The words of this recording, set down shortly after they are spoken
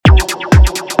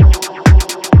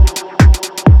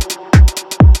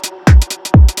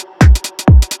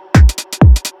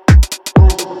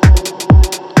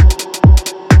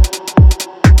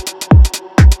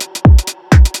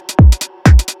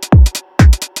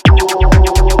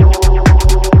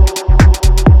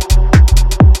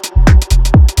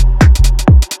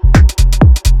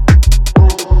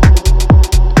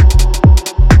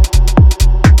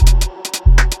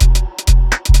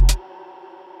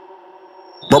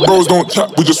bros don't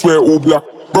chat, we just wear all black.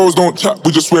 Bros don't chat,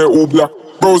 we just wear all black.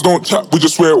 Bros don't chat, we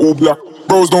just wear all black.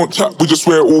 Bros don't chat, we just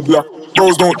wear all black.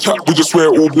 Bros don't chat, we just wear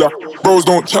all black. Bros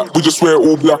don't chat, we just wear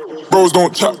all black. Bros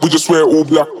don't chat, we just wear all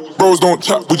black. Bros don't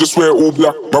chat, we just wear all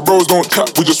black. My bros don't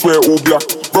chat, we just wear all black.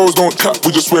 Bros don't chat,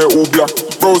 we just wear all black.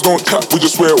 Bros don't chat, we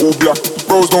just wear all black.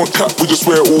 Bros don't chat, we just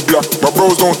wear all black. My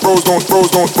bros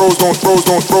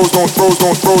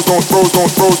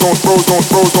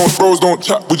don't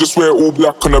chat, we just wear all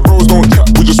black. And the bros don't chat,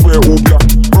 we just wear all black.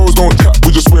 Bros don't chat,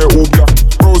 we just wear all black.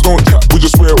 Bros don't chat, we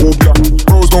just wear all black.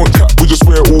 Bros don't chat, we just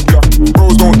wear all black.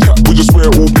 Bros don't chat, we just wear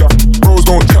all black. Bros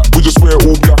don't chat, we just wear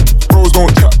all black. Bros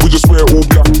don't chat, we just wear all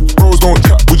black. Bros don't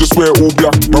chat, we just wear all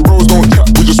black. My bros don't chat,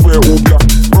 we just wear all black.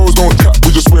 Bros don't chat,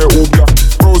 we just wear all black.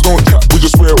 Bros don't chat, we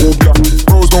just wear all black.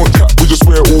 Bros don't chat, we just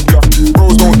wear all black.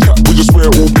 Bros don't chat, we just wear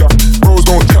all black. Bros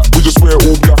don't chat, we just wear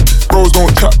all black. Bros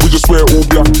don't chat, we just wear all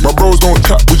black. My bros don't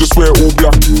chat, we just wear all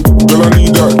black. Girl, I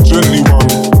need that gently one.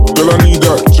 Girl, I need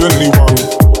that gently one.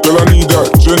 Girl, I need that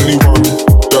gently one.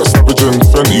 That Savage and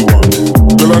Fenty one.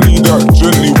 Girl, I need that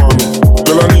gently one.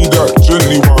 Girl, I need that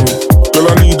gently one. Girl, I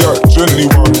need that gently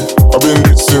one. I've been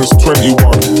lit since 21.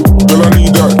 Girl, I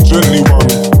need that gently one.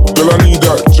 Girl, I need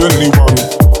that gently one.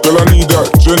 Girl, I need that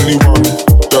gently one.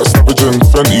 That Savage and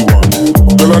Fenty one.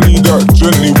 Girl, I need that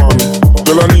gently one.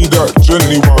 Girl, I need that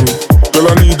gently one. Girl, I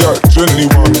need that gently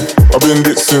one. I've been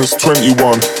lit since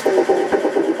 21.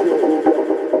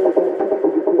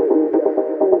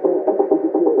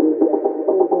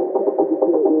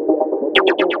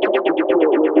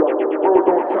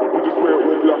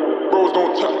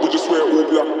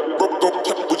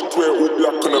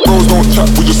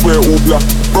 We just wear all black.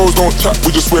 Bros don't chat,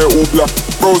 we just wear all black.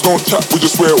 Bros don't chat, we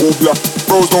just wear all black.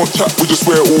 Bros don't chat, we just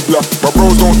wear all black. My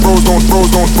bros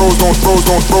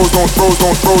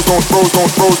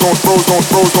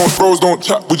don't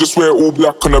chat, we just wear all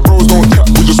black. And the bros don't chat,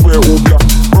 we just wear all black.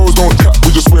 Bros don't chat,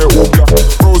 we just wear all black.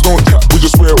 Bros don't chat, we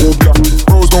just wear all black.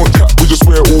 Bros don't chat, we just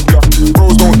wear all black.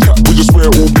 Bros don't chat, we just wear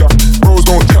all black. Bros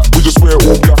don't chat, we just wear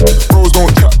all black. Bros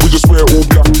don't chat, we just wear all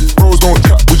black. Bros don't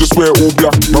chat, we just wear all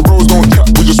black. My bros don't chat,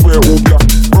 we just wear all black.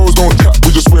 Bros don't chat,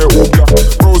 we just wear all black.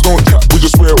 Bros don't chat, we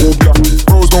just wear all black.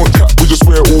 Bros don't chat, we just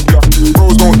wear all black.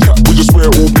 Bros don't chat, we just wear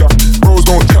all black. Bros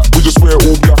don't chat, we just wear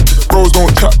all black. Bros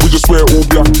don't chat, we just wear all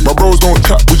black. My bros don't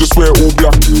chat, we just wear all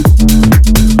black.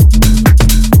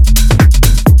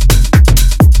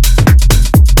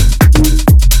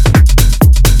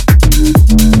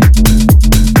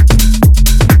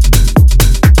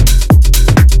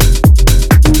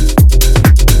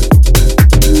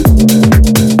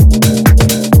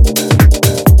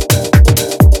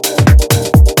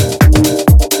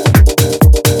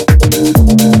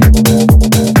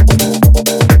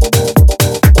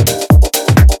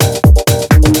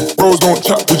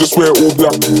 We just wear all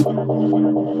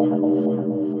black.